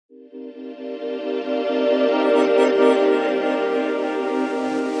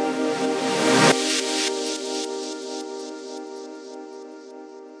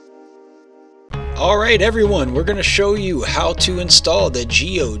Alright everyone, we're going to show you how to install the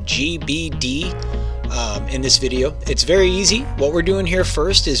GeoGBD in this video. It's very easy. What we're doing here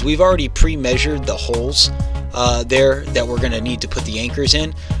first is we've already pre-measured the holes there that we're going to need to put the anchors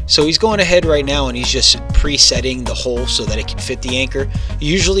in. So he's going ahead right now and he's just presetting the hole so that it can fit the anchor.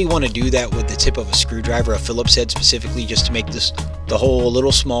 You usually want to do that with the tip of a screwdriver, a Phillips head specifically, just to make the hole a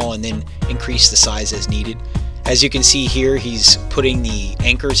little small and then increase the size as needed. As you can see here, he's putting the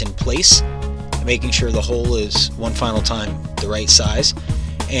anchors in place, making sure the hole is one final time the right size,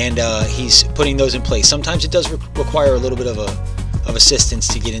 and he's putting those in place. Sometimes it does require a little bit of assistance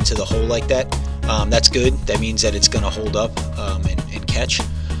to get into the hole like that. That's good. That means that it's going to hold up and catch.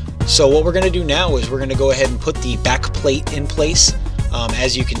 So what we're going to do now is we're going to go ahead and put the back plate in place.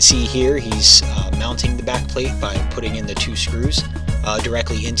 As you can see here, he's mounting the back plate by putting in the two screws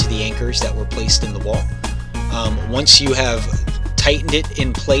directly into the anchors that were placed in the wall. Once you have tightened it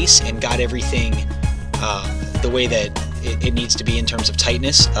in place and got everything the way that it needs to be in terms of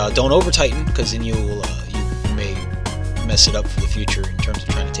tightness, don't over tighten, because then you may mess it up for the future in terms of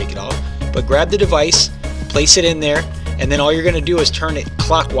trying to take it off. But grab the device, place it in there, and then all you're going to do is turn it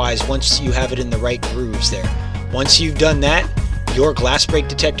clockwise once you have it in the right grooves there. Once you've done that, your glass break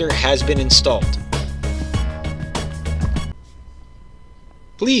detector has been installed.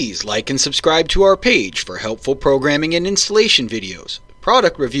 Please like and subscribe to our page for helpful programming and installation videos,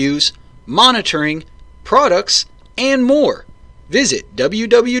 product reviews, monitoring, products, and more. Visit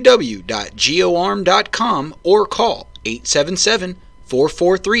www.geoarm.com or call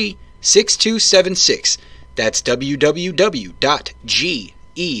 877-443-6276. That's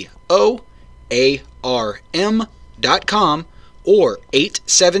www.geoarm.com or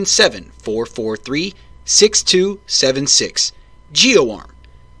 877-443-6276. GeoArm,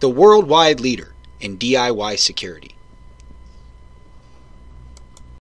 the worldwide leader in DIY security.